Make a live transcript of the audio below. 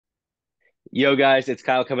Yo, guys, it's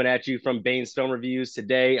Kyle coming at you from Bane's Film Reviews.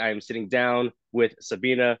 Today, I am sitting down with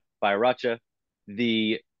Sabina Vajrača,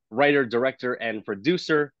 the writer, director, and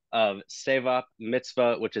producer of Sevap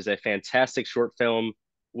Mitzvah, which is a fantastic short film,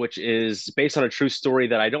 which is based on a true story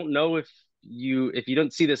that I don't know if you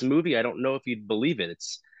don't see this movie, I don't know if you'd believe it.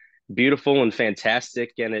 It's beautiful and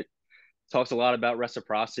fantastic, and it talks a lot about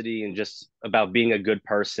reciprocity and just about being a good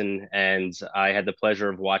person. And I had the pleasure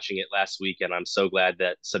of watching it last week, and I'm so glad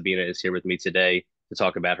that Sabina is here with me today to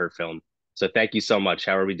talk about her film. So thank you so much.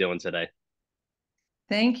 How are we doing today?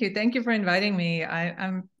 Thank you. Thank you for inviting me.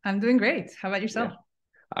 I'm doing great. How about Yeah, yourself?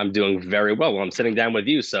 I'm doing very well. Well, I'm sitting down with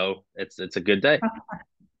you, so it's a good day.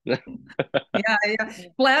 Yeah, yeah.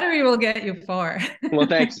 Flattery will get you far. Well,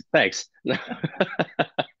 thanks.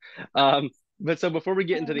 um, but so before we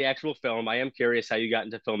get into the actual film, I am curious how you got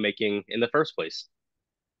into filmmaking in the first place.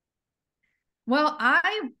 Well,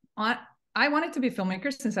 I wanted to be a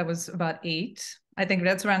filmmaker since I was about 8. I think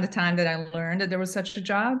that's around the time that I learned that there was such a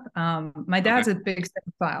job. My Okay. dad's a big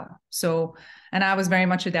cinephile, so and I was very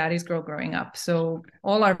much a daddy's girl growing up. So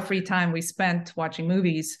all our free time we spent watching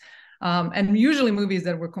movies, and usually movies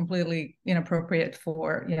that were completely inappropriate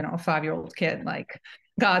for a 5-year-old kid, like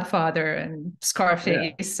Godfather and Yeah.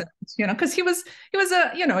 Scarface, because he was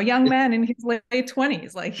a young man in his late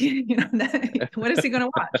 20s. Like what is he going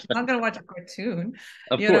to watch? He's not going to watch a cartoon,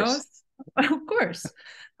 Of you know. course. Of course.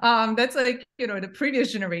 That's like the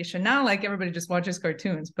previous generation. Now, like everybody just watches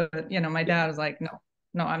cartoons, but my Yeah. dad was like, no,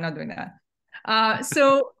 no, I'm not doing that.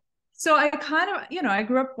 So I kind of, I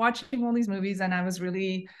grew up watching all these movies, and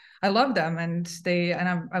I loved them,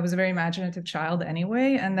 I was a very imaginative child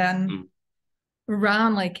anyway. And then Mm.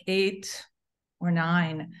 around like 8 or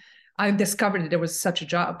 9, I discovered that there was such a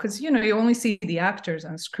job, because you only see the actors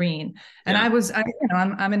on screen, and Yeah.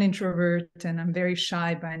 I'm an introvert, and I'm very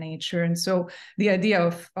shy by nature, and so the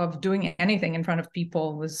idea of doing anything in front of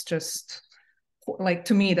people was just like,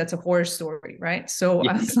 to me, that's a horror story, right? So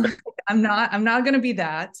Yeah. I was like, I'm not going to be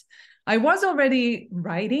that. I was already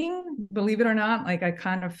writing, believe it or not. Like I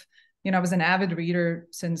kind of, I was an avid reader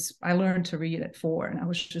since I learned to read at 4, and I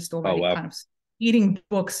was just Oh, already wow. kind of eating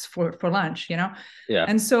books for lunch. Yeah.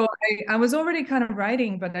 And so I was already kind of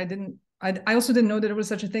writing, but I also didn't know that there was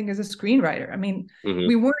such a thing as a screenwriter. I mean, Hmm.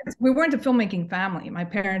 we weren't a filmmaking family. My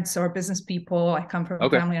parents are business people. I come from a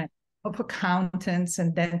Okay. family of accountants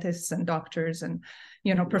and dentists and doctors and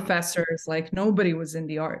professors. Like nobody was in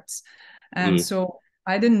the arts, and Mm. so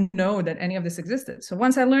I didn't know that any of this existed. So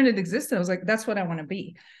once I learned it existed, I was like, that's what I want to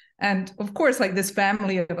be. And of course, like this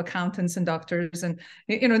family of accountants and doctors, and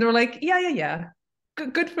they were like, yeah, yeah, yeah,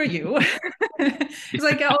 good for you. It's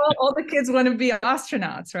like all the kids want to be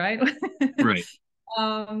astronauts, right? Right.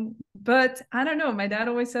 But I don't know. My dad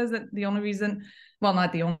always says that the only reason, well,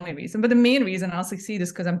 not the only reason, but the main reason I'll succeed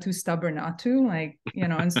is because I'm too stubborn not to. Like,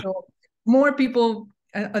 and so more people,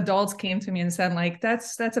 adults came to me and said, like,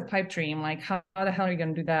 that's a pipe dream. Like, how the hell are you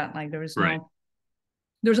going to do that? Like, Right.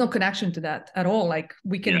 there's no connection to that at all. Like,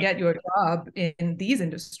 we can Yeah. get you a job in these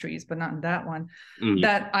industries, but not in that one. Mm.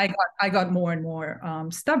 That I got more and more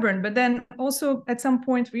stubborn, but then also at some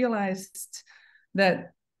point realized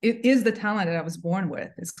that it is the talent that I was born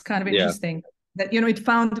with. It's kind of Yeah. interesting that it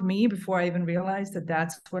found me before I even realized that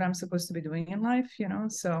that's what I'm supposed to be doing in life.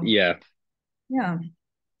 So Yeah. yeah.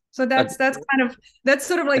 So Uh, that's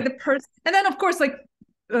sort of like the person. And then of course, like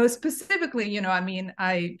specifically, I mean,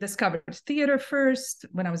 I discovered theater first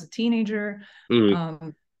when I was a teenager, mm.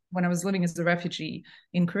 um, when I was living as a refugee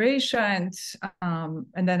in Croatia,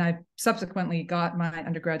 and then I subsequently got my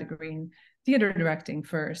undergrad degree in theater directing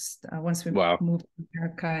first. Once we Wow. moved to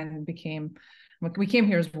America and we came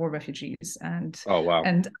here as war refugees, Oh, wow.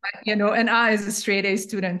 and I, as a straight A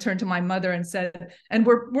student, turned to my mother and said, and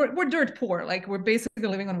we're dirt poor, like we're basically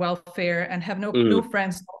living on welfare and have no Mm.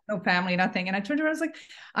 friends, no family, nothing. And I turned to her, I was like,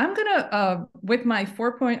 I'm gonna with my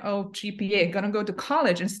 4.0 GPA, gonna go to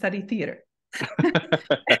college and study theater.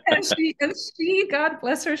 And she, God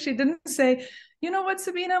bless her, she didn't say, you know what,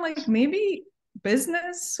 Sabina, like maybe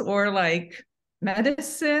business or like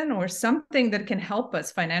medicine or something that can help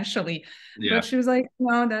us financially. Yeah. But she was like,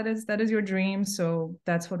 no, that is your dream. So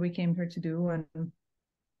that's what we came here to do, and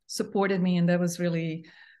supported me. And that was really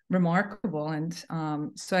remarkable. And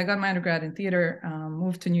so I got my undergrad in theater,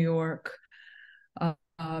 moved to New York,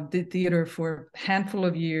 did theater for a handful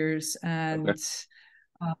of years, Okay.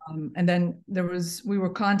 and then we were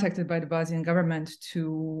contacted by the Bosnian government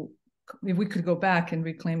to if we could go back and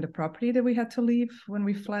reclaim the property that we had to leave when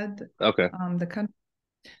we fled Okay. the country.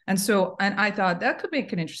 And I thought that could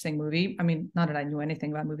make an interesting movie. I mean, not that I knew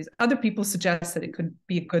anything about movies. Other people suggested it could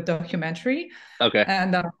be a good documentary, Okay.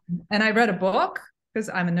 and I read a book, because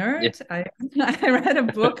I'm a Yeah. nerd. I read a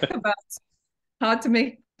book about how to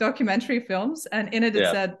make documentary films, and in it it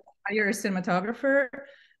Yeah. said hire a cinematographer.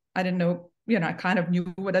 I didn't know, I kind of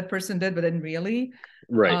knew what that person did, but didn't really.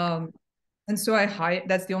 Right. And so I hired.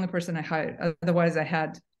 That's the only person I hired. Otherwise, I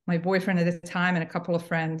had my boyfriend at the time and a couple of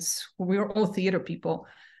friends. We were all theater people,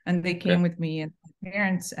 and they Okay. came with me and my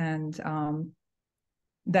parents. And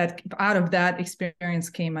that out of that experience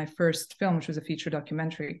came my first film, which was a feature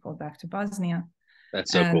documentary called Back to Bosnia.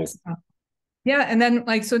 That's so And cool. yeah, and then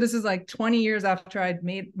so this is like 20 years after I'd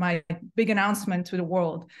made my big announcement to the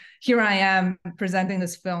world. Here I am presenting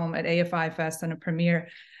this film at AFI Fest on a premiere,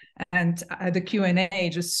 and the Q&A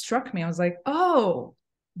just struck me. I was like, oh,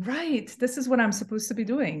 right, this is what I'm supposed to be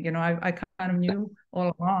doing. I kind of knew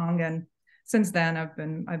all along, and since then I've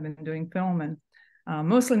been doing film and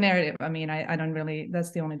mostly narrative. I mean, I don't really.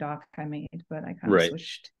 That's the only doc I made, but I kind of Right.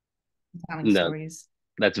 switched to telling No, stories,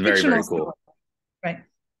 that's very, fictional very cool. stories, right?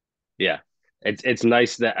 Yeah. It's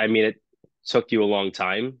nice that, I mean, it took you a long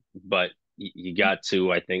time, but you got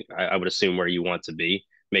to, I think, I would assume, where you want to be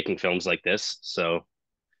making films like this. So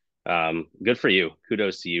good for you.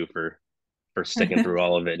 Kudos to you for sticking through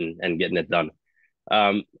all of it and getting it done.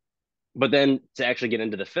 Um, but then to actually get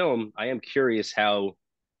into the film, I am curious how,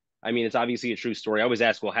 I mean, it's obviously a true story. I always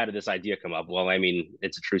ask, well, how did this idea come up? Well, I mean,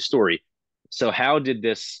 it's a true story. So how did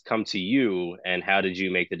this come to you, and how did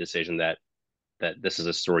you make the decision that this is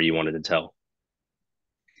a story you wanted to tell?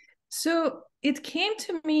 So it came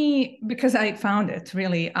to me because I found it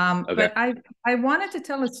really. Okay. But I wanted to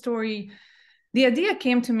tell a story. The idea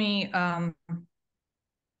came to me around,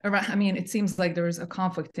 I mean, it seems like there was a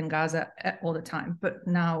conflict in Gaza all the time, but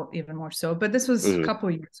now even more so. But this was a Hmm. couple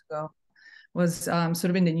of years ago, was sort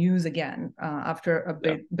of in the news again after a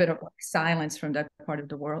Yeah. bit of silence from that part of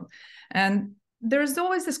the world. And there's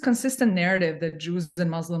always this consistent narrative that Jews and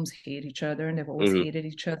Muslims hate each other, and they've always Hmm. hated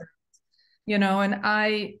each other. And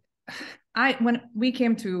I when we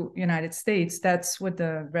came to United States, that's what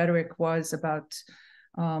the rhetoric was about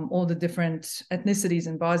all the different ethnicities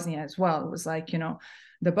in Bosnia as well. It was like,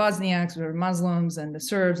 the Bosniaks were Muslims, and the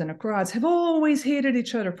Serbs and the Croats have always hated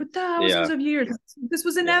each other for thousands Yeah. of years. This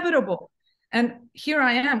was Yeah. inevitable. And here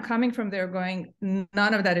I am coming from there going,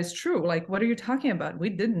 none of that is true. Like, what are you talking about? We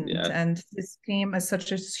didn't. Yeah. And this came as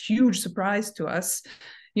such a huge surprise to us,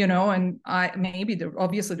 and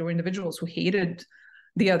obviously there were individuals who hated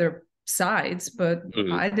the other sides, but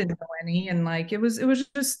Hmm. I didn't know any. And like, it was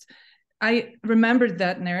just, I remembered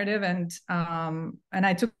that narrative, and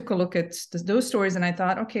I took a look at those stories, and I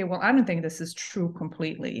thought, okay, well, I don't think this is true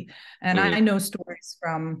completely. And Hmm. I know stories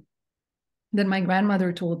from that my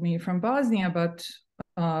grandmother told me from Bosnia, but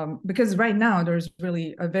because right now there's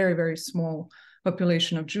really a very, very small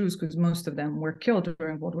population of Jews, because most of them were killed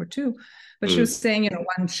during World War II. But she Hmm. was saying,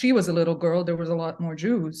 when she was a little girl, there was a lot more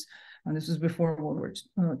Jews, and this was before World War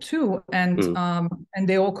II, Hmm. and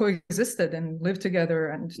they all coexisted and lived together,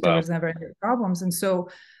 and there Wow. was never any problems.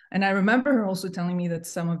 And I remember her also telling me that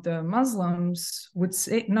some of the Muslims would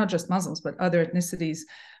say, not just Muslims, but other ethnicities,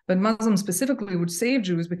 but Muslims specifically would save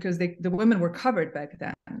Jews because the women were covered back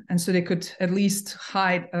then, and so they could at least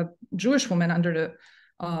hide a Jewish woman under the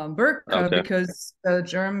burqa, Okay. because the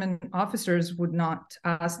German officers would not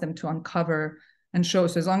ask them to uncover and show.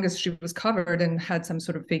 So as long as she was covered and had some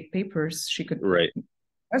sort of fake papers, she could Right.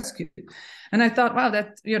 rescue. And I thought, wow,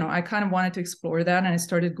 I kind of wanted to explore that, and I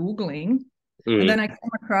started Googling. And Hmm. then I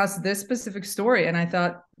came across this specific story, and I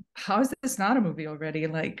thought, how is this not a movie already?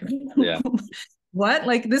 Like, Yeah. what?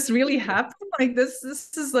 Like, this really happened? Like, this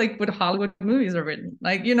is like what Hollywood movies are written.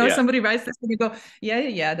 Like, Yeah. somebody writes this and you go, yeah, yeah,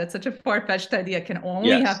 yeah, that's such a far-fetched idea. It can only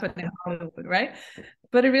Yes. happen in Hollywood, right?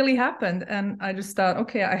 But it really happened. And I just thought,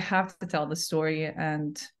 okay, I have to tell the story.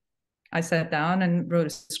 And I sat down and wrote a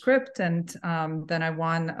script, and then I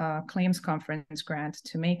won a claims conference grant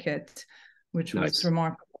to make it, which was Nice.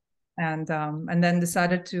 remarkable. And then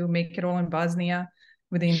decided to make it all in Bosnia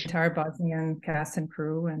with the entire Bosnian cast and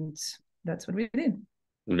crew, and that's what we did.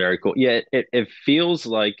 Very cool. Yeah, it feels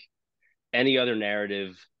like any other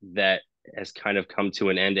narrative that has kind of come to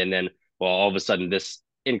an end, and then, well, all of a sudden this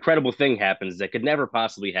incredible thing happens that could never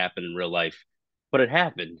possibly happen in real life, but it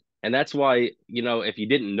happened. And that's why, if you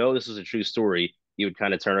didn't know this was a true story, you would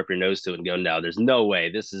kind of turn up your nose to it and go, no, there's no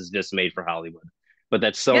way, this is just made for Hollywood. But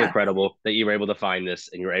that's so Yeah, incredible that you were able to find this,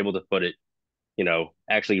 and you're able to put it,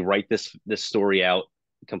 actually write this story out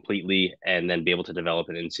completely, and then be able to develop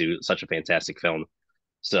it into such a fantastic film.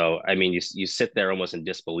 So, I mean, you sit there almost in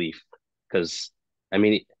disbelief, because, I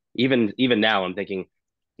mean, even now I'm thinking,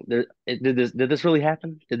 did this really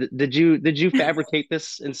happen? Did you fabricate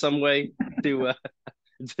this in some way to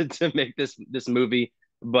to make this movie?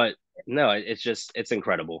 But no, it's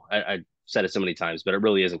incredible. I said it so many times, but it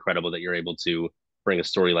really is incredible that you're able to bring a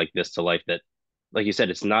story like this to life that, like you said,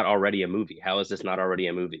 it's not already a movie. How is this not already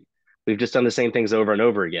a movie? We've just done the same things over and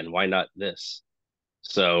over again. Why not this?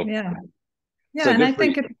 So Yeah. Yeah, so and good I for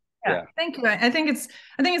you. think yeah, Yeah. thank you. I think it's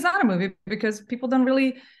not a movie because people don't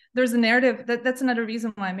really there's a narrative that's another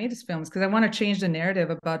reason why I made this film is because I want to change the narrative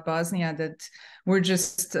about Bosnia that we're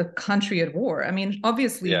just a country at war. I mean,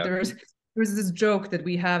 obviously Yeah. there's this joke that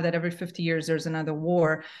we have that every 50 years there's another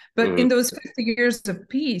war, but in Hmm. those 50 years of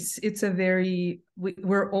peace, it's a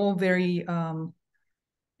we're all very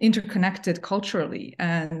interconnected culturally,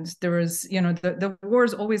 and there is the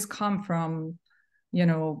wars always come from you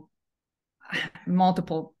know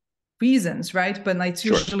multiple reasons, right? But like, it's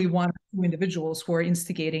Sure. usually one or two individuals who are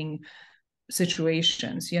instigating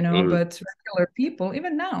situations, Hmm. but regular people,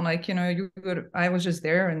 even now, like, I was just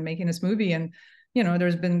there and making this movie, and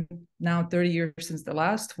there's been now 30 years since the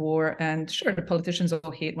last war, and sure, the politicians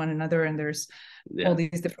all hate one another and there's all Yeah.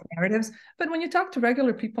 these different narratives. But when you talk to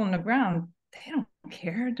regular people on the ground, they don't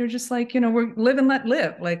care. They're just like, we're live and let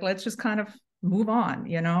live. Like, let's just kind of move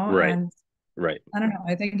on, Right. and Right. I don't know.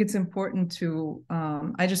 I think it's important to.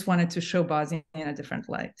 I just wanted to show Bosnia in a different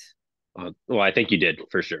light. Well, I think you did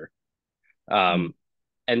for sure. Mm. Um,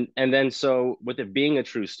 and then so with it being a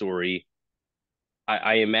true story,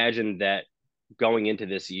 I imagine that going into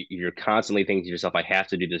this, you're constantly thinking to yourself, I have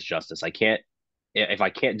to do this justice. I can't, if I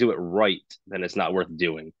can't do it right, then it's not worth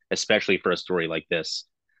doing, especially for a story like this.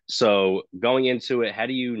 So going into it, how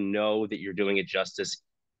do you know that you're doing it justice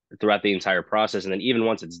throughout the entire process? And then even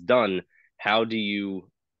once it's done, how do you,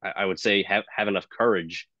 I would say, have enough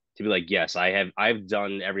courage to be like, yes, I've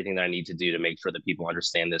done everything that I need to do to make sure that people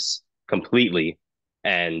understand this completely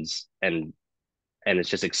and and and it's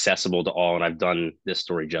just accessible to all, and I've done this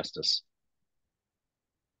story justice.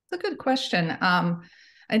 It's a good question.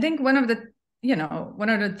 I think one of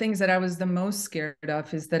the things that I was the most scared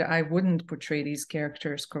of is that I wouldn't portray these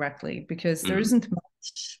characters correctly because there Mm, isn't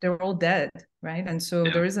much. They're all dead, right? And so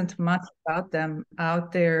yeah. there isn't much about them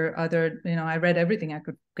out there. I read everything I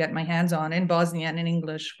could get my hands on in Bosnian, in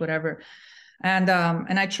English, whatever. And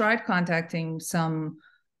I tried contacting some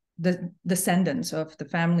the descendants of the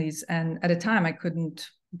families, and at a time I couldn't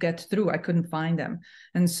get through. I couldn't find them,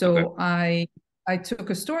 and Okay. so I took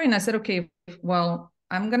a story and I said, okay, well,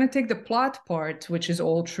 I'm going to take the plot part, which is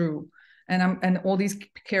all true, and all these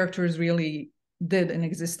characters really did and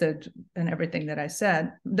existed, and everything that I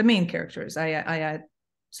said, the main characters. I had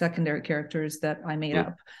secondary characters that I made Mm,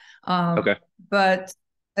 up, um, okay. but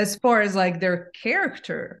as far as like their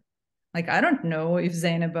character, like, I don't know if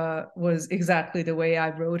Zainaba was exactly the way I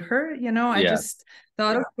wrote her. I Yeah. just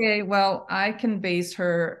thought, okay, well, I can base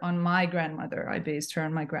her on my grandmother. I based her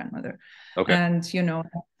on my grandmother. Okay. And, I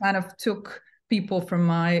kind of took people from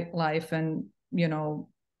my life and,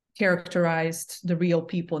 characterized the real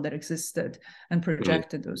people that existed and Mm,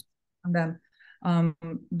 projected those on them. Um,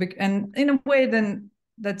 and in a way, then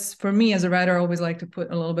that's for me as a writer, I always like to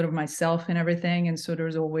put a little bit of myself in everything. And so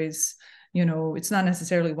there's always it's not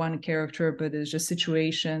necessarily one character, but it's just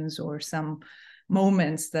situations or some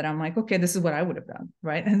moments that I'm like, okay, this is what I would have done,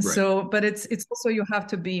 right? And right. so, but it's also you have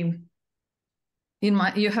to be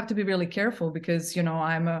really careful because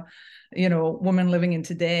I'm a woman living in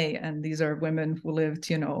today, and these are women who lived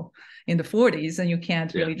in the 40s, and you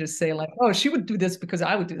can't Yeah. really just say like, oh, she would do this because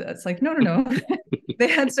I would do that. It's like, no, no, no. They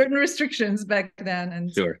had certain restrictions back then,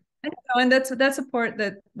 Sure. and that's a part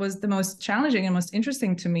that was the most challenging and most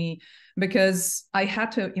interesting to me, because I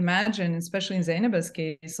had to imagine, especially in Zainaba's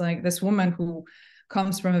case, like this woman who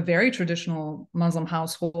comes from a very traditional Muslim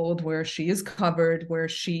household where she is covered, where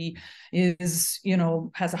she is,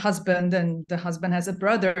 has a husband, and the husband has a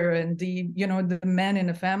brother, and the men in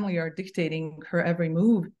the family are dictating her every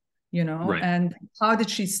move, Right. and how did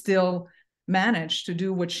she still manage to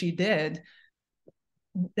do what she did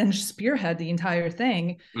and spearhead the entire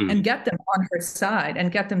thing Mm, and get them on her side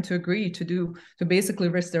and get them to agree to basically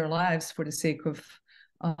risk their lives for the sake of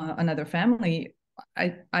another family.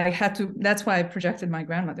 I had to. That's why I projected my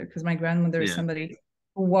grandmother, because my grandmother is yeah. somebody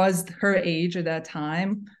who was her age at that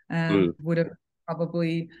time and Mm, would have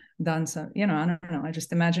probably done some. I don't know. I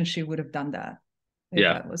just imagine she would have done that if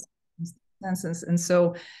yeah. that was nonsense. And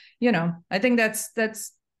so, I think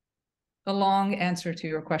that's a long answer to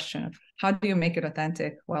your question of how do you make it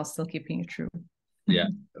authentic while still keeping it true. Yeah.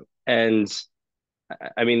 And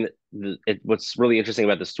I mean, what's really interesting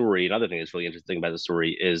about the story, another thing that's really interesting about the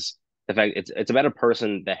story is the fact it's about a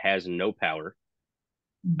person that has no power,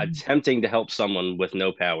 attempting to help someone with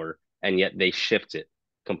no power, and yet they shift it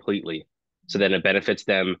completely. So then it benefits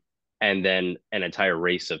them and then an entire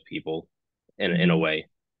race of people in a way.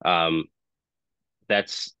 Um,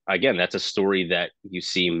 that's again, that's a story that you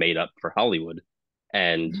see made up for Hollywood,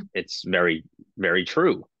 and it's very, very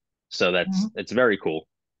true. So that's Mhm. it's very cool.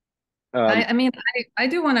 I mean, I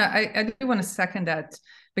do want to, I do want to second that,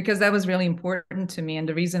 because that was really important to me. And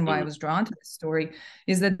the reason why I mm, was drawn to this story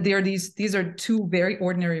is that these are two very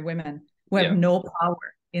ordinary women who have yeah, no power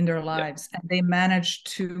in their yeah, lives, and they managed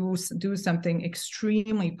to do something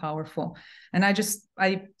extremely powerful. And I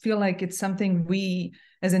feel like it's something we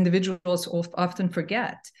as individuals often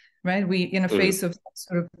forget, right? We, in the mm, face of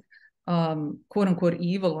sort of quote unquote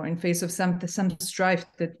evil, or in face of some strife,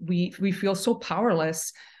 that we feel so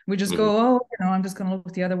powerless. We just mm, go, oh, I'm just going to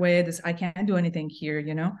look the other way. I can't do anything here,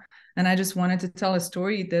 And I just wanted to tell a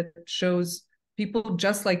story that shows people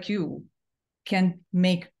just like you can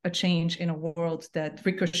make a change in a world that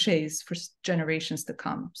ricochets for generations to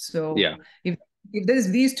come. So yeah, if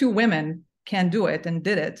these two women can do it and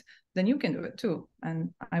did it, then you can do it too.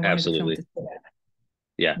 And I wanted the film absolutely. to say that.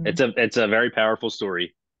 Yeah, Mm. it's a very powerful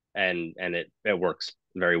story, and it works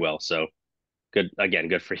very well. So good again,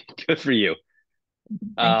 good for good for you.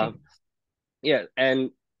 Thank Uh, you. yeah,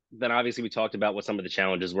 and then obviously we talked about what some of the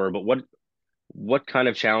challenges were, but what kind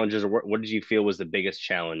of challenges, or what did you feel was the biggest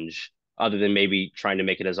challenge, other than maybe trying to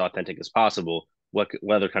make it as authentic as possible? What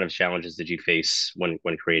other kind of challenges did you face when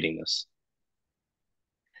creating this?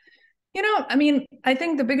 I mean, I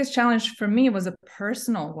think the biggest challenge for me was a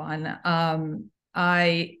personal one.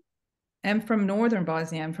 I am from northern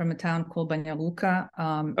Bosnia. I'm from a town called Banja Luka,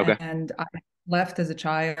 Okay. and I left as a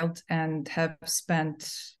child and have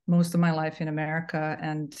spent most of my life in America.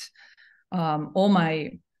 And all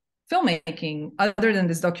my filmmaking, other than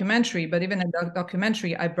this documentary, but even in the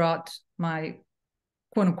documentary, I brought my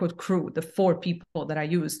quote unquote crew, the 4 people that I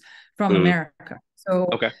used from Mm, America. So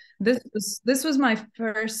okay. this was my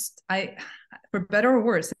first. For better or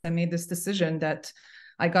worse, I made this decision that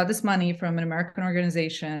I got this money from an American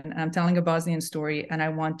organization, and I'm telling a Bosnian story, and I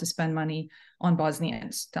want to spend money on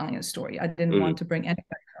Bosnians telling a story. I didn't Mm, want to bring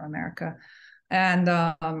anybody from America, and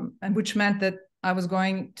which meant that I was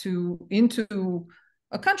going into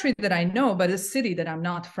a country that I know, but a city that I'm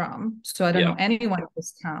not from. So I don't yeah. know anyone in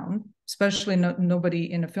this town, especially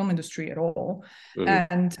nobody in the film industry at all. Mm,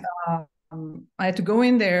 And I had to go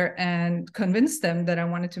in there and convince them that I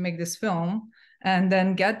wanted to make this film, and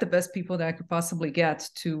then get the best people that I could possibly get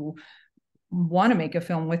to want to make a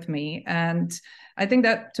film with me. And I think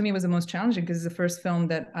that to me was the most challenging, because it's the first film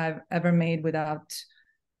that I've ever made without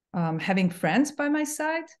having friends by my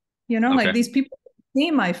side. Like okay. these people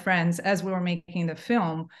became my friends as we were making the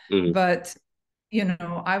film, Mm, but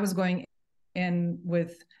I was going in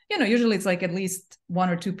with, usually it's like at least 1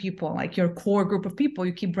 or 2 people, like your core group of people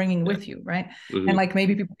you keep bringing yeah. with you, right? And Mm, like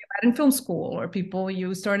maybe people you met in film school, or people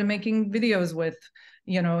you started making videos with,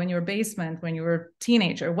 in your basement when you were a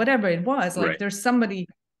teenager, whatever it was. Like right. there's somebody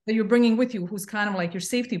that you're bringing with you who's kind of like your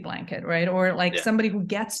safety blanket, right? Or like Yeah. somebody who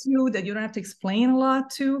gets you, that you don't have to explain a lot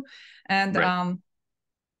to. And Right.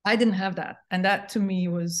 I didn't have that, and that to me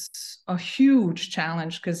was a huge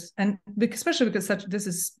challenge, especially because this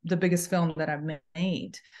is the biggest film that I've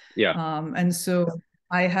made, Yeah. and so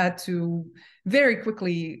I had to very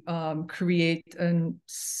quickly create a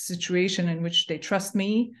situation in which they trust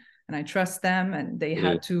me and I trust them, and they Mm,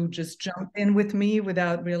 had to just jump in with me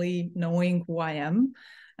without really knowing who I am,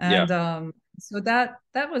 yeah. and so that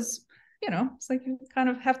was, it's like you kind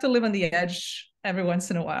of have to live on the edge every once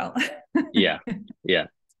in a while. Yeah. Yeah. Yeah.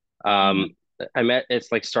 Um, I met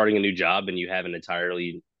it's like starting a new job and you have an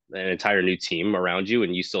entire new team around you,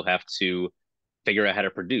 and you still have to figure out how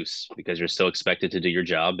to produce because you're still expected to do your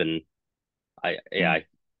job. And I, yeah,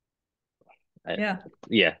 I Yeah.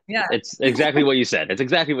 yeah, Yeah. it's exactly what you said. It's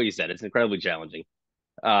exactly what you said. It's incredibly challenging.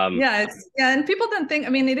 Um, And people don't think, I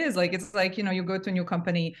mean, it's like, you go to a new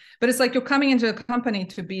company, but it's like you're coming into a company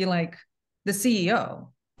to be like the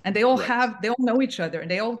CEO, and right. they all know each other, and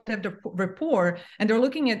they all have the rapport, and they're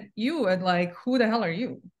looking at you and like, who the hell are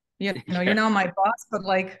you? You're Yeah. now my boss, but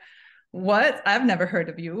like, what? I've never heard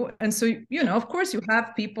of you. And so, of course you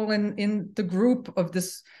have people in the group of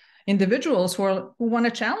this individuals who want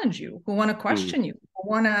to challenge you, who want to Mm, question you, who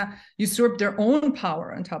want to usurp their own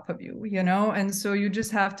power on top of you, and so you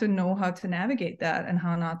just have to know how to navigate that, and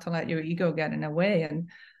how not to let your ego get in the way. And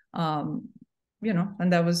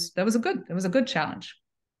and that was a good challenge.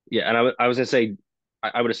 yeah, and I was gonna say,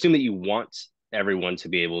 I would assume that you want everyone to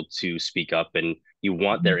be able to speak up, and you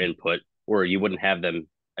want their input, or you wouldn't have them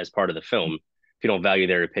as part of the film. If you don't value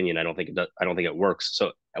their opinion, I don't think it does, I don't think it works.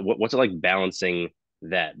 So, what's it like balancing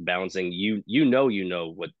that? Balancing you know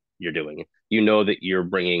what you're doing. You know that you're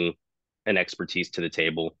bringing an expertise to the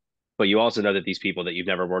table, but you also know that these people that you've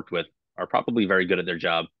never worked with are probably very good at their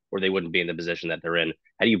job, or they wouldn't be in the position that they're in.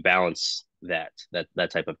 How do you balance that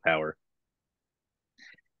type of power?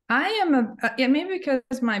 I am yeah, maybe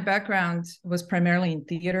because my background was primarily in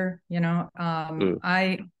theater, Mm,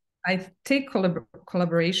 I take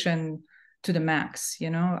collaboration to the max,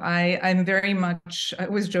 I'm very much, I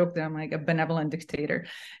always joke that I'm like a benevolent dictator,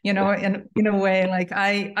 and in a way, like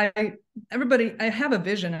everybody, I have a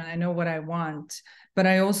vision and I know what I want, but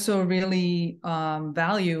I also really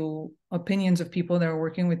value opinions of people that are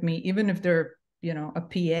working with me, even if they're, a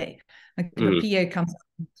PA. Like if a PA comes,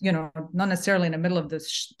 not necessarily in the middle of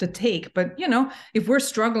the take, but if we're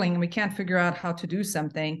struggling and we can't figure out how to do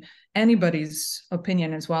something, anybody's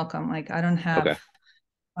opinion is welcome. Like okay. I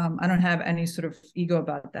don't have any sort of ego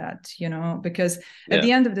about that, because at Yeah.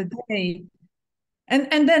 the end of the day,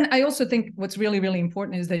 and then I also think what's really, really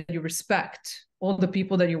important is that you respect all the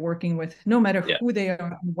people that you're working with, no matter Yeah. who they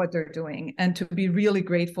are and what they're doing, and to be really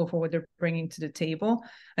grateful for what they're bringing to the table.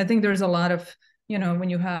 I think there's a lot of, when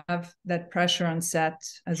you have that pressure on set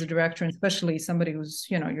as a director, and especially somebody who's,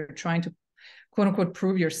 you're trying to quote unquote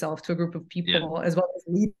prove yourself to a group of Yeah. people as well as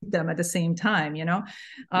lead them at the same time, Yeah.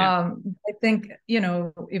 I think,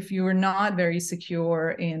 if you're not very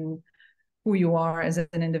secure in who you are as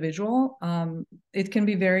an individual, it can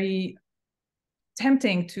be very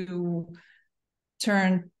tempting to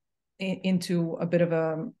turn into a bit of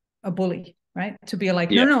a bully, right? To be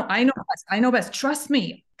like, no, Yeah. no, I know best. Trust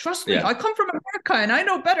me. Yeah. I come from America and I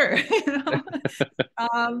know better.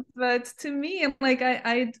 But to me, like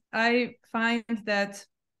I find that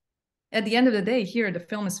at the end of the day, here the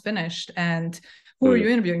film is finished, and who are Mm, you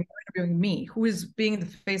interviewing? You're interviewing me. Who is being the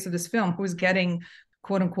face of this film? Who is getting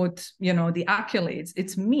quote unquote, the accolades?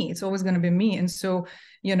 It's me. It's always going to be me. And so,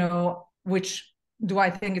 which do I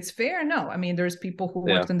think it's fair? No. I mean, there's people who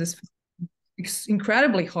yeah. worked on this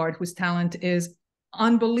incredibly hard, whose talent is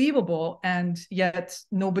unbelievable, and yet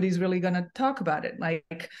nobody's really going to talk about it.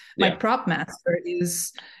 Like my Yeah. prop master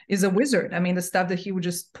is a wizard. I mean, the stuff that he would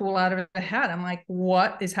just pull out of the hat, I'm like,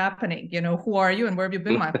 what is happening? Who are you and where have you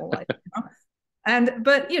been my whole life?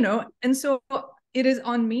 And so it is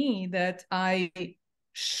on me that I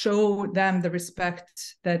show them the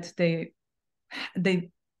respect that they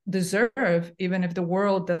deserve, even if the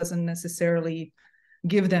world doesn't necessarily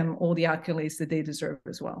give them all the accolades that they deserve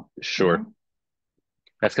as well. Sure.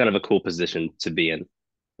 That's kind of a cool position to be in,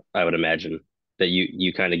 I would imagine, that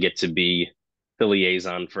you kind of get to be the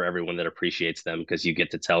liaison for everyone that appreciates them, because you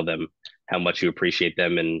get to tell them how much you appreciate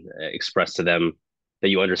them and express to them that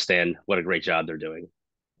you understand what a great job they're doing.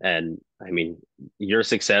 And I mean, your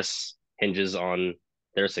success hinges on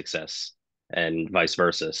their success and vice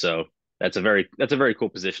versa. So that's a very cool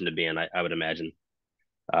position to be in, I would imagine.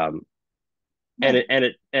 Um, and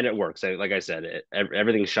Yeah. it works. Like I said,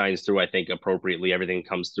 everything shines through, I think, appropriately. Everything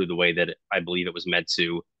comes through the way that I believe it was meant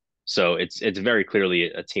to. So it's very clearly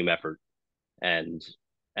a team effort, and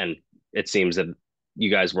and it seems that you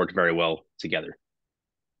guys worked very well together.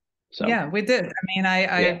 So Yeah, we did. I mean,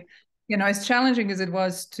 yeah. as challenging as it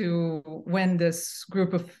was to win this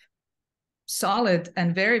group of solid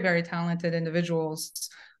and very, very talented individuals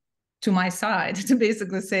to my side to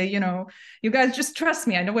basically say, you guys just trust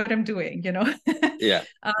me. I know what I'm doing, Yeah.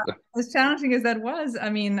 As challenging as that was, I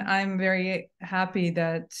mean, I'm very happy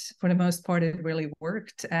that for the most part it really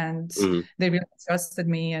worked, and Mhm. they really trusted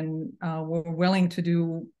me and were willing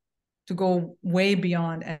to go way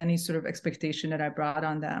beyond any sort of expectation that I brought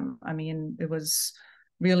on them. I mean, it was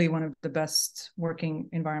really one of the best working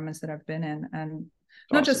environments that I've been in, and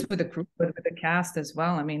not just Awesome. with the crew, but with the cast as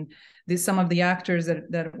well. I mean, some of the actors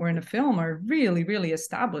that were in the film are really, really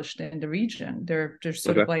established in the region. They're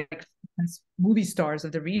sort Okay. of like movie stars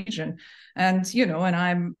of the region, and and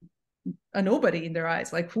I'm a nobody in their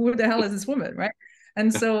eyes. Like, who the hell is this woman, right?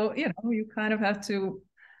 And so, you kind of have to,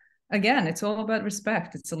 again, it's all about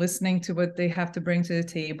respect. It's listening to what they have to bring to the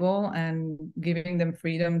table and giving them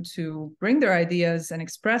freedom to bring their ideas and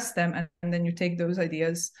express them. And then you take those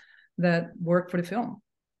ideas that work for the film.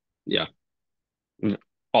 Yeah.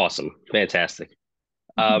 Awesome. Fantastic.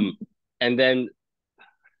 Um, and then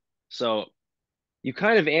so you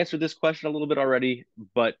kind of answered this question a little bit already,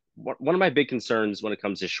 but one of my big concerns when it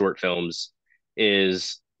comes to short films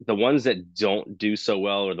is the ones that don't do so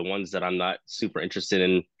well, or the ones that I'm not super interested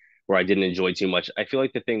in, or I didn't enjoy too much. I feel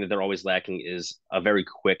like the thing that they're always lacking is a very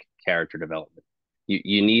quick character development.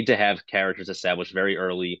 You need to have characters established very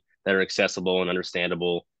early that are accessible and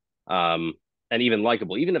understandable, um, and even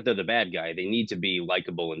likable. Even if they're the bad guy, they need to be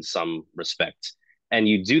likable in some respect. And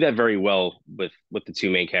you do that very well with the two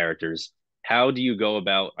main characters. How do you go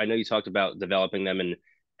about, I know you talked about developing them and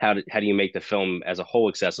how do you make the film as a whole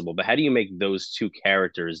accessible, but how do you make those two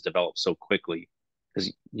characters develop so quickly?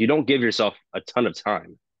 Because you don't give yourself a ton of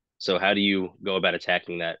time. So how do you go about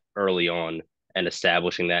attacking that early on and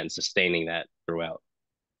establishing that and sustaining that throughout?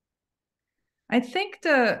 I think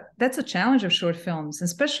that's a challenge of short films,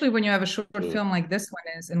 especially when you have a short Mm, film like this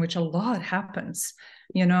one is, in which a lot happens.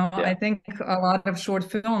 You know, yeah, I think a lot of short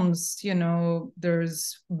films, you know,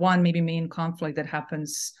 there's one maybe main conflict that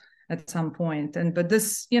happens at some point, and but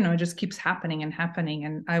this, you know, just keeps happening and happening,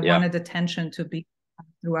 and I yeah, wanted the tension to be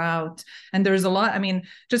throughout. And there's a lot. I mean,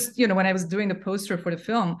 just, you know, when I was doing the poster for the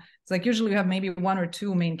film, it's like usually you have maybe one or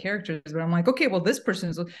two main characters, but I'm like, okay, well, this person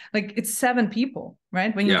is like, it's 7 people,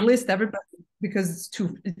 right? When you yeah, list everybody, because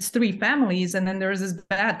it's 3 families, and then there's this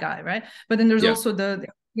bad guy, right? But then there's yeah. also the,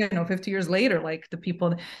 you know, 50 years later, like the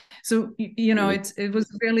people. So you know, Mm, it was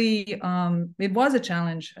really it was a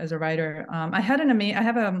challenge as a writer. I have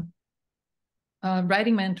a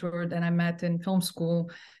writing mentor that I met in film school.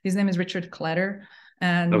 His name is Richard Kletter,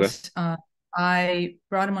 and okay. I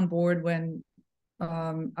brought him on board when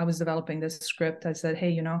I was developing this script. I said,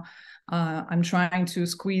 hey, you know, I'm trying to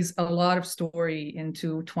squeeze a lot of story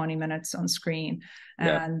into 20 minutes on screen.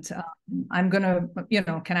 Yeah. And I'm going to, you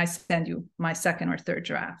know, can I send you my second or third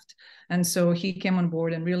draft? And so he came on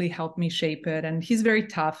board and really helped me shape it. And he's very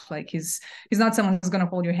tough. Like he's not someone who's going to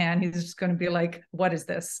hold your hand. He's just going to be like, what is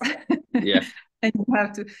this? Yeah. And you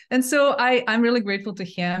have to. And so I'm really grateful to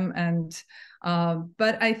him. And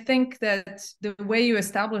but I think that the way you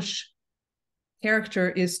establish character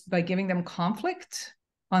is by giving them conflict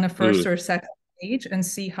on a first Mm, or second stage and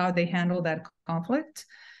see how they handle that conflict,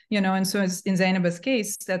 you know. And so as in Zainaba's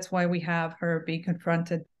case, that's why we have her be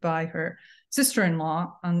confronted by her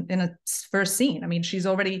sister-in-law in a first scene. I mean, she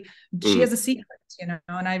mm, has a secret, you know.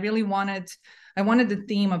 And I wanted the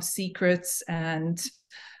theme of secrets and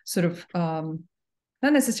sort of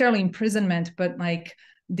not necessarily imprisonment, but like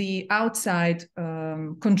the outside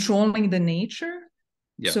controlling the nature.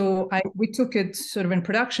 yeah. So we took it sort of in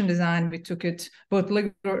production design. We took it both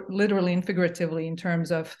literally and figuratively in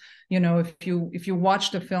terms of, you know, if you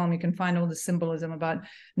watch the film, you can find all the symbolism about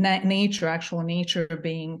nature, actual nature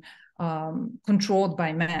being controlled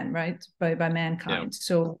by man, right? By Yeah. mankind.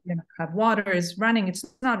 So you know, have water is running, it's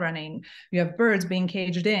not running. You have birds being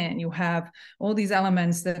caged in. You have all these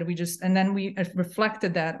elements that we just, and then we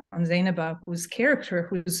reflected that on Zainaba, whose character,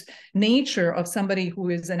 whose nature of somebody who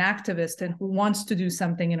is an activist and who wants to do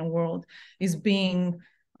something in a world is being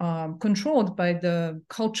controlled by the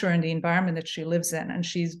culture and the environment that she lives in, and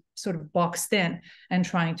she's sort of boxed in and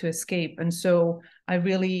trying to escape. And so I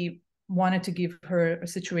really wanted to give her a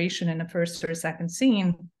situation in a first or a second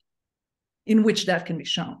scene in which that can be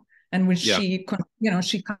shown, and which Yeah. she, you know,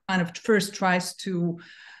 she kind of first tries to,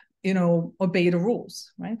 you know, obey the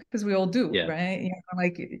rules, right? Because we all do, Yeah. right? You know,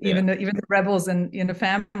 like Yeah. even the rebels in the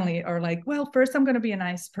family are like, well, first I'm going to be a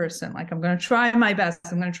nice person, like I'm going to try my best,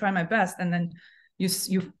 and then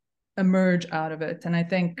you emerge out of it. And I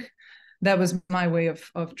think that was my way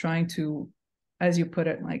of trying to, as you put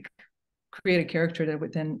it, like create a character that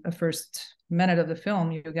within a first minute of the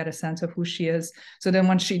film you get a sense of who she is, so then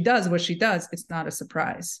when she does what she does, it's not a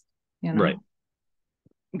surprise, you Right.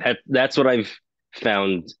 know. That's what I've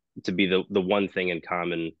found to be the one thing in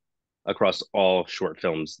common across all short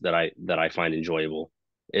films that I find enjoyable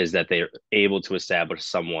is that they're able to establish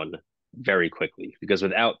someone very quickly, because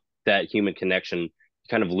without that human connection, you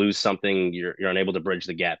kind of lose something. You're unable to bridge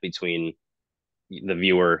the gap between the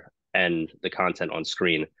viewer and the content on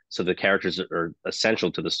screen. So the characters are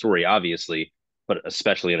essential to the story, obviously, but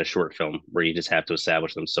especially in a short film where you just have to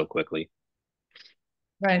establish them so quickly.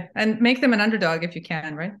 Right. And make them an underdog if you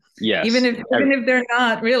can, right? Yes. Even if they're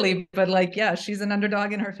not really, but like, yeah, she's an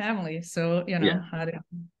underdog in her family. So, you Yeah. know,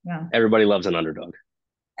 yeah. Everybody loves an underdog.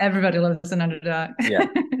 Everybody loves an underdog. Yeah.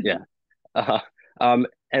 Yeah. Uh-huh.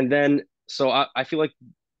 And then so I feel like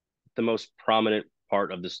the most prominent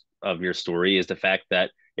part of this of your story is the fact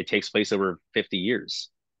that it takes place over 50 years.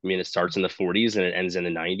 I mean, it starts in the 40s and it ends in the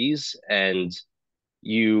 90s. And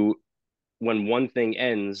you, when one thing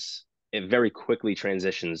ends, it very quickly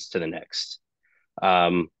transitions to the next.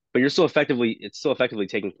 But it's still effectively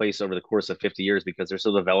taking place over the course of 50 years because they're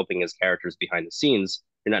still developing as characters behind the scenes.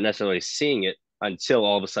 You're not necessarily seeing it until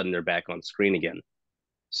all of a sudden they're back on screen again.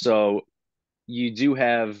 So you do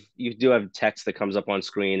have text that comes up on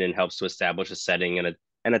screen and helps to establish a setting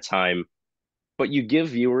and a time, but you give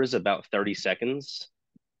viewers about 30 seconds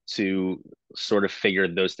to sort of figure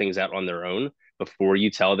those things out on their own before you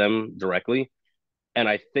tell them directly. And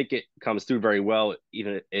I think it comes through very well,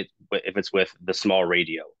 even if it's with the small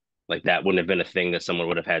radio. Like that wouldn't have been a thing that someone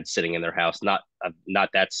would have had sitting in their house, not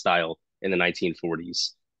that style in the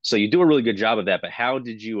 1940s. So you do a really good job of that, but how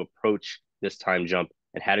did you approach this time jump,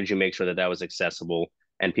 and how did you make sure that that was accessible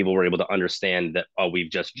and people were able to understand that, oh,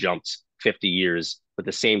 we've just jumped 50 years with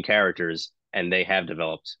the same characters and they have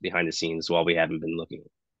developed behind the scenes while we haven't been looking?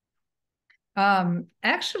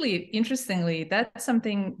 Actually, interestingly, that's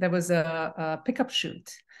something that was a pickup shoot.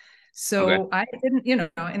 Okay. So I didn't,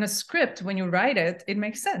 in a script, when you write it, it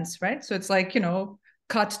makes sense, right? So it's like,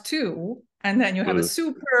 cut to, and then you have a Mm-hmm.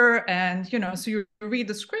 super, and, so you read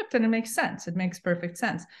the script and it makes sense. It makes perfect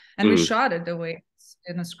sense. And we Mm-hmm. shot it the way it's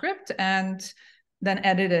in a script and then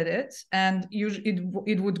edited it. And usually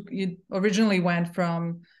it originally went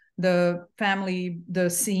from the family, the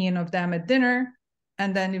scene of them at dinner,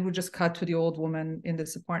 and then it would just cut to the old woman in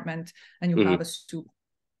this apartment and you Mm-hmm. have a soup.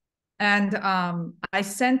 And I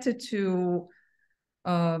sent it to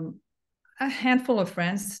um, a handful of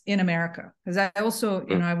friends in America because I also,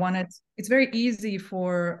 I wanted. It's very easy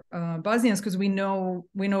for Bosnians because we know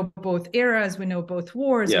both eras, we know both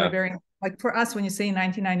wars. We're Yeah. very, like, for us, when you say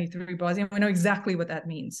 1993 Bosnia, we know exactly what that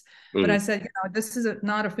means. But Mm-hmm. I said, this is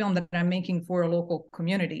not a film that I'm making for a local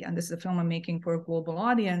community, and this is a film I'm making for a global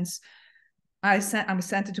audience. I'm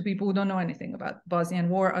sent it to people who don't know anything about Bosnian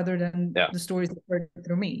War other than Yeah. the stories that heard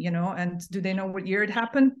through me, and do they know what year it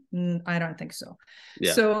happened? I don't think so.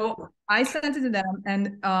 Yeah. So I sent it to them, and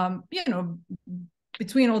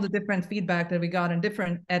between all the different feedback that we got in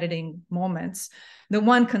different editing moments, the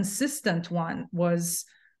one consistent one was,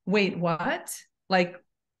 wait, what? Like,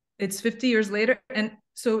 it's 50 years later, and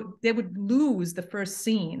so they would lose the first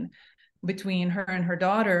scene between her and her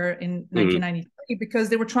daughter in Mm-hmm. 1993 because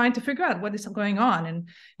they were trying to figure out what is going on,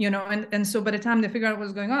 and so by the time they figured out what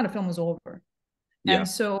was going on, the film was over. Yeah. And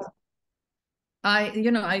so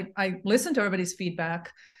I listened to everybody's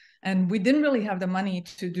feedback, and we didn't really have the money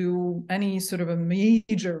to do any sort of a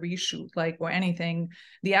major reshoot, like, or anything.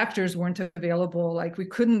 The actors weren't available, like we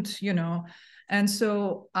couldn't, and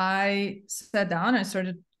so I sat down and I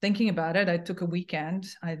started thinking about it. I took a weekend,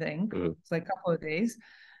 I think. Mm-hmm. It's like a couple of days.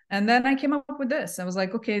 And then I came up with this. I was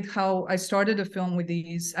like, okay, how I started a film with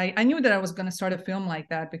these. I knew that I was going to start a film like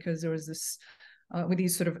that because there was this, with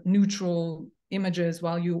these sort of neutral images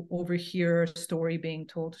while you overhear a story being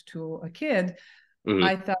told to a kid. Mm-hmm.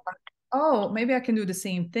 I thought, oh, maybe I can do the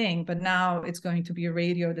same thing, but now it's going to be a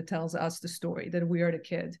radio that tells us the story, that we are the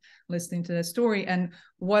kid listening to the story. And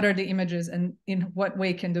what are the images, and in what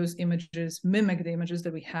way can those images mimic the images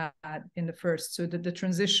that we had in the first, so that the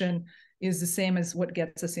transition is the same as what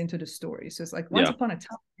gets us into the story. So it's like once Yeah. upon a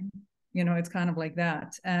time, it's kind of like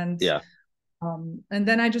that. Yeah. And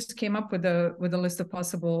then I just came up with a list of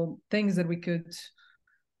possible things that we could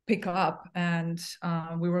pick up, and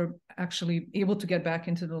we were actually able to get back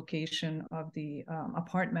into the location of the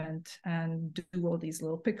apartment and do all these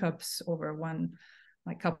little pickups over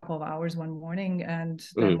like couple of hours one morning, and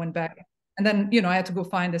then Mm-hmm. went back. And then I had to go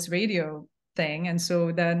find this radio thing, and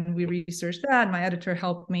so then we researched that. My editor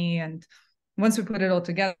helped me, and once we put it all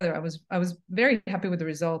together, I was very happy with the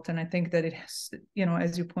result. And I think that it has,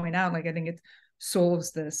 as you point out, like, I think it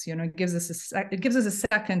solves this, it gives us a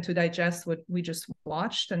second to digest what we just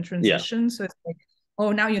watched and Yeah. transition. So it's like,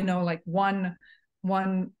 oh, now like one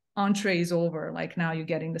entree is over, like now you're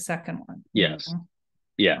getting the second one. Yes.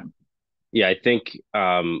 Yeah. Yeah. I think,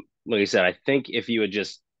 like I said, I think if you had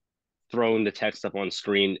just thrown the text up on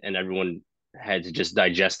screen and everyone had to just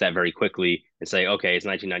digest that very quickly and say, okay, it's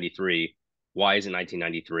 1993. Why is it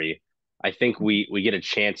 1993? I think we get a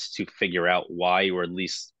chance to figure out why, or at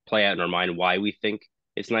least play out in our mind why we think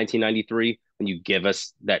it's 1993 when you give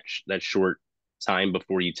us that short time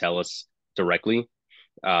before you tell us directly.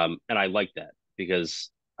 And I like that because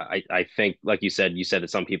I think, like you said that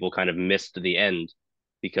some people kind of missed the end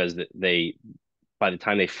because they, by the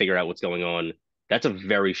time they figure out what's going on, that's a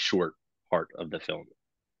very short part of the film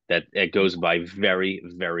that it goes by very,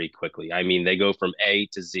 very quickly. I mean, they go from A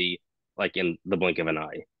to Z like in the blink of an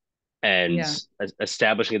eye, and Yeah.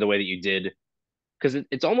 establishing it the way that you did, because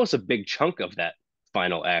it's almost a big chunk of that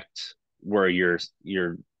final act where you're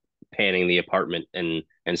panning the apartment and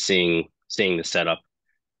seeing the setup,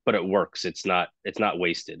 but it works. It's not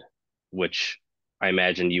wasted, which I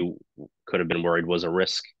imagine you could have been worried was a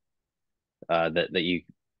risk, that you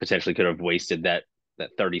potentially could have wasted that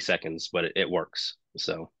 30 seconds, but it works.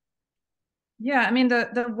 So Yeah, I mean,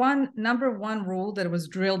 the one number one rule that was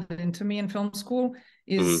drilled into me in film school mhm.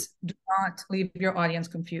 is do not leave your audience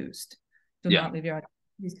confused. Do Yeah, not leave your audience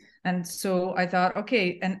confused. And so I thought,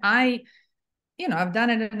 okay, and I've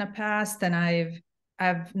done it in the past, and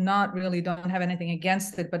I've not really don't have anything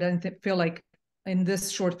against it, but I feel like in this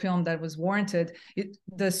short film that was warranted.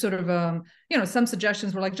 The sort of some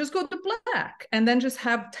suggestions were like, just go to black and then just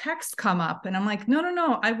have text come up, and I'm like,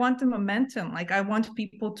 no, I want the momentum. Like, I want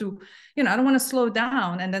people to, I don't want to slow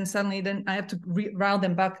down and then suddenly then I have to rile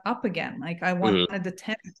them back up again. Like, I wanted the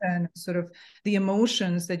tension, sort of the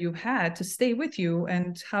emotions that you've had to stay with you,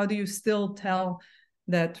 and how do you still tell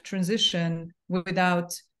that transition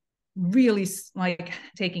without really like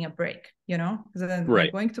taking a break, because then Right.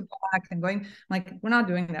 like going to black and going, like, we're not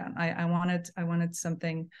doing that. I wanted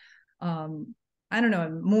something, I don't know,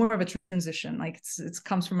 more of a transition. Like, it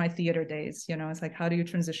comes from my theater days, it's like, how do you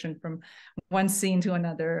transition from one scene to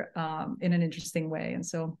another in an interesting way? And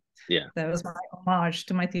so Yeah, that was my homage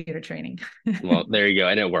to my theater training. well, there you go.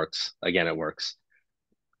 And it works. Again, it works.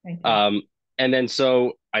 Thank you. And then,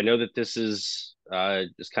 so I know that this is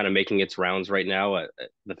just kind of making its rounds right now.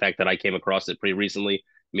 The fact that I came across it pretty recently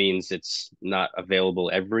means it's not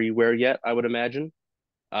available everywhere yet, I would imagine.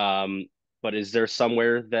 Um, but is there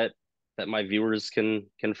somewhere that my viewers can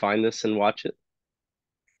find this and watch it?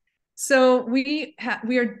 So we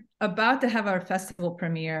are about to have our festival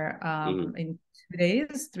premiere in 2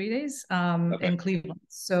 days, 3 days Okay. in Cleveland.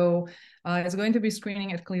 So it's going to be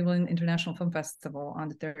screening at Cleveland International Film Festival on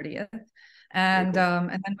the 30th. And Cool.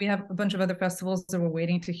 and then we have a bunch of other festivals that we're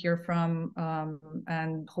waiting to hear from,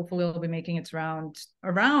 and hopefully it'll be making its round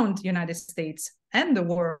around United States and the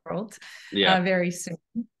world Yeah. very soon.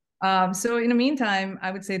 So in the meantime,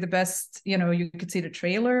 I would say the best, you could see the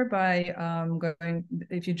trailer by going,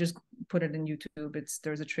 if you just put it in YouTube,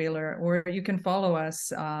 there's a trailer, or you can follow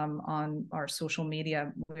us on our social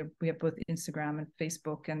media. We have both Instagram and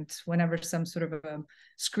Facebook, and whenever some sort of a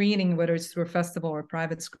screening, whether it's through a festival or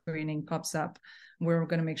private screening, pops up, we're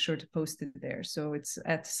going to make sure to post it there. So it's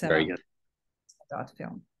at Very good.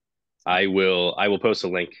 Sevap.film. I will post a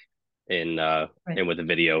link in Right. in with the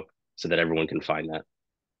video so that everyone can find that.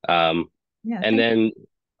 Yeah, And then,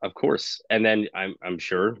 of course, and then I'm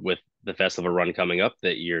sure with the festival run coming up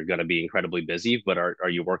that you're going to be incredibly busy. But are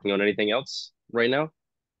you working on anything else right now?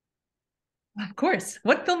 of course.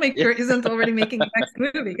 What Yeah, filmmaker isn't already making the next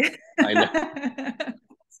movie? I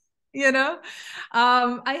know.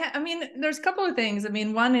 I mean, there's a couple of things. I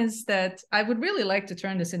mean, one is that I would really like to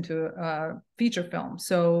turn this into a feature film.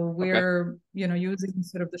 So Okay. we're, using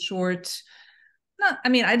sort of the short, not, I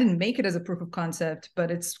mean, I didn't make it as a proof of concept,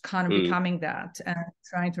 but it's kind of becoming that, and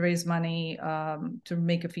trying to raise money to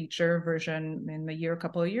make a feature version in a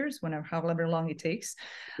couple of years, whenever, however long it takes.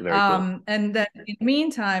 Very cool. And then in the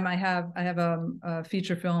meantime, I have a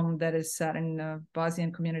feature film that is set in a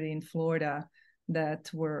Bosnian community in Florida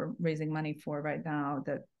that we're raising money for right now,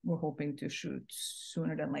 that we're hoping to shoot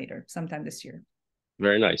sooner than later, sometime this year.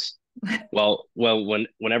 Very nice. Well,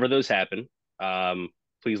 whenever those happen,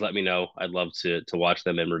 please let me know. I'd love to watch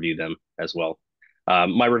them and review them as well.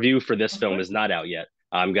 My review for this film is not out yet.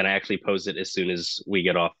 I'm gonna actually post it as soon as we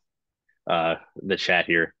get off the chat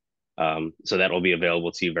here. So that will be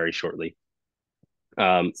available to you very shortly.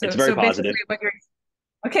 It's very positive.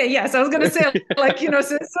 Okay, yes, I was gonna say, like, so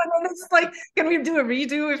it's like, can we do a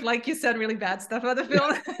redo if, like you said, really bad stuff about the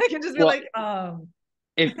film? I can just be Well, like,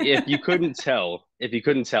 if you couldn't tell,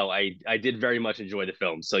 I did very much enjoy the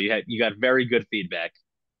film. So you got very good feedback.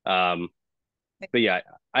 Um, but yeah,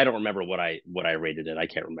 I don't remember what I rated it. I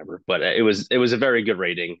can't remember, but it was a very good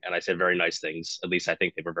rating, and I said very nice things. At least I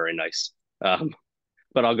think they were very nice.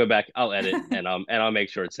 But I'll go back, I'll edit, and I'll make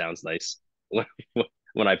sure it sounds nice when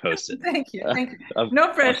when I post it. thank you, Uh, thank you. of No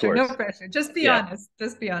of pressure, no course, pressure. Just be yeah, honest.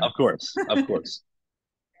 Just be of honest. course, of course.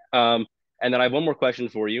 And then I have one more question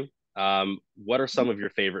for you. What are some of your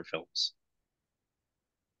favorite films?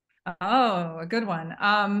 Oh, a good one.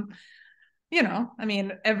 I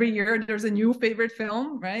mean, every year there's a new favorite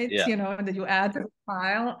film, right? Yeah. That you add to the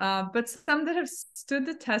pile. But some that have stood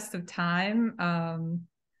the test of time,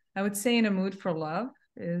 I would say In a Mood for Love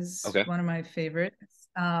is Okay. one of my favorites.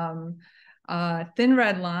 Thin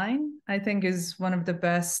Red Line, I think, is one of the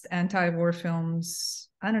best anti-war films.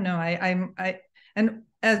 I don't know. And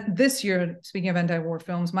this year, speaking of anti-war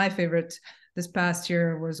films, my favorite this past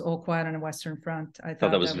year was All Quiet on the Western Front. I Thought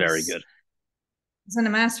that thought was that very was good. it's a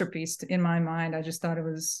masterpiece in my mind. I just thought it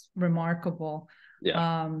was remarkable.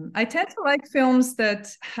 Yeah. I tend to like films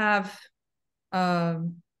that have not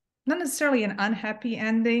necessarily an unhappy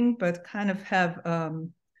ending, but kind of have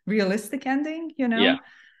realistic ending, Yeah.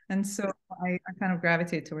 And so I kind of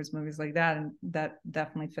gravitate towards movies like that, and that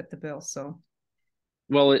definitely fit the bill. So,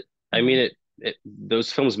 Well, I yeah. mean,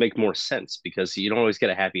 those films make more sense because you don't always get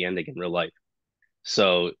a happy ending in real life.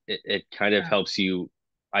 So it kind of helps you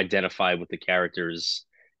identify with the characters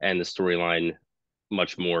and the storyline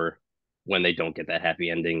much more when they don't get that happy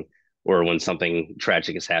ending. or when something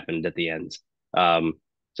tragic has happened at the end.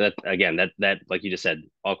 So that again, that like you just said,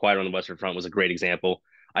 All Quiet on the Western Front was a great example.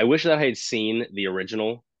 I wish that I had seen the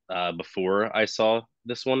original before I saw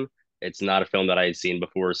this one. It's not a film that I had seen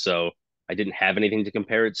before, so I didn't have anything to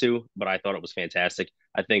compare it to, but I thought it was fantastic.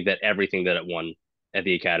 I think that everything that it won at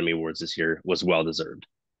the Academy Awards this year was well deserved.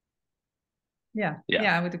 Yeah, Yeah,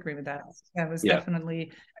 yeah, I would agree with that. That was yeah, definitely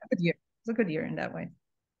a good year. It was a good year in that way.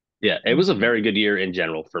 yeah. It was a Mm-hmm. very good year in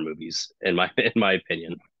general for movies, in my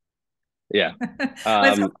opinion. Yeah. Let's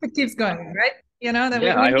hope Um, it keeps going, right? You know that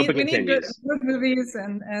yeah, I hope it we need continues. good movies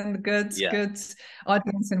and Yeah. good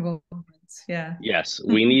audience involvement. Yeah. Yes,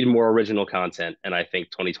 we need more original content, and I think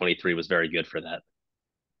 2023 was very good for that.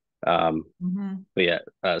 Mm-hmm. But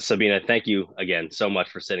yeah, Sabina, thank you again so much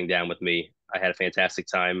for sitting down with me. I had a fantastic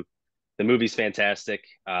time. The movie's fantastic,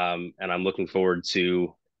 and I'm looking forward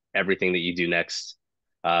to everything that you do next.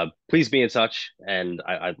 Please be in touch, and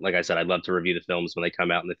like I said, I'd love to review the films when they come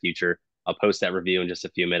out in the future. I'll post that review in just a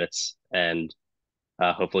few minutes, and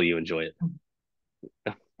hopefully you enjoy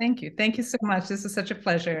it. Thank you. Thank you so much. This is such a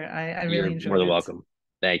pleasure. I really You're more enjoyed than it. welcome.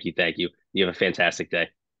 Thank you, thank you. You have a fantastic day.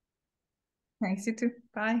 Thanks, you too.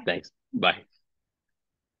 Bye. Thanks. Bye.